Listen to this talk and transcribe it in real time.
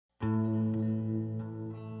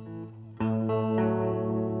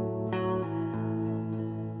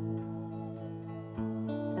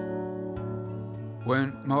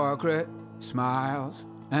When Margaret smiles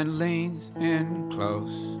and leans in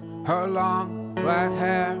close, her long black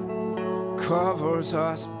hair covers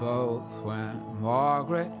us both. When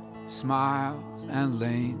Margaret smiles and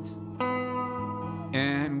leans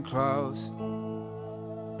in close,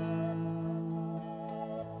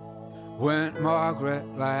 when Margaret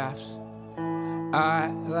laughs,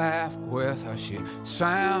 I laugh with her. She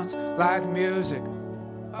sounds like music,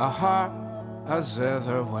 a harp, a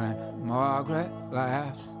zither. When Margaret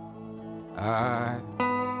laughs, I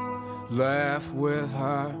laugh with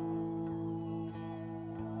her.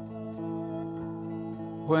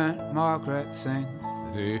 When Margaret sings,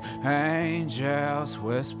 the angels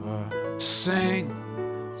whisper, sing,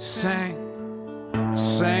 sing,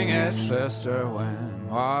 sing it, sister. When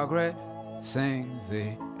Margaret sings,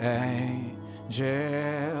 the angels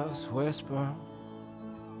whisper.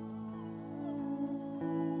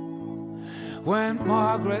 When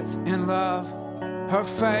Margaret's in love, her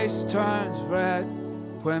face turns red.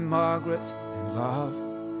 When Margaret's in love,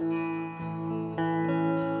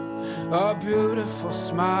 a beautiful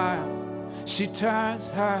smile, she turns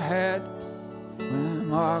her head. When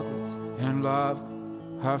Margaret's in love,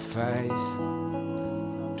 her face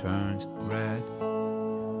turns red.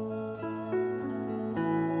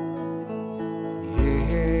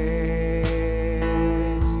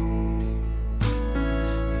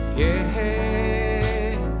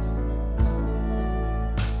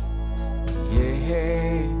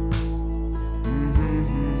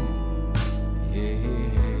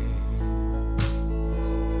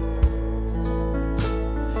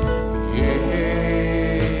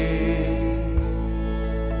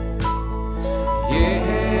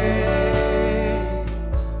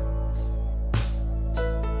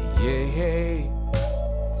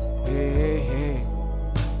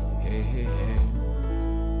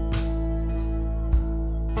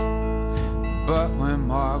 But when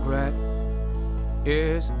Margaret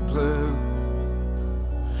is blue,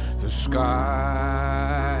 the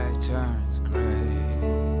sky turns gray.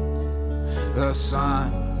 The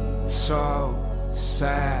sun, so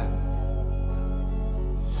sad,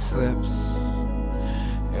 slips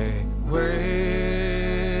away.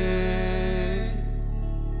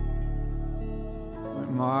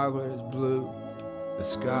 When Margaret is blue, the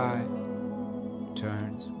sky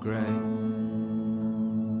turns gray.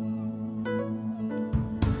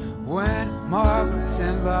 When Margaret's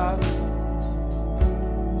in love,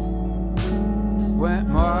 when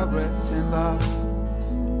Margaret's in love,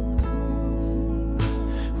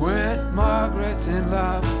 when Margaret's in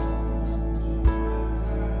love,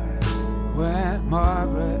 when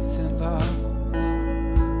Margaret's in love,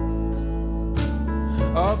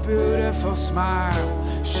 a beautiful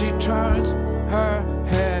smile, she turns her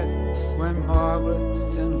head. When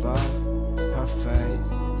Margaret's in love, her face.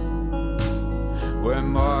 When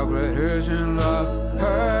Margaret is in love,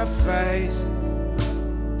 her face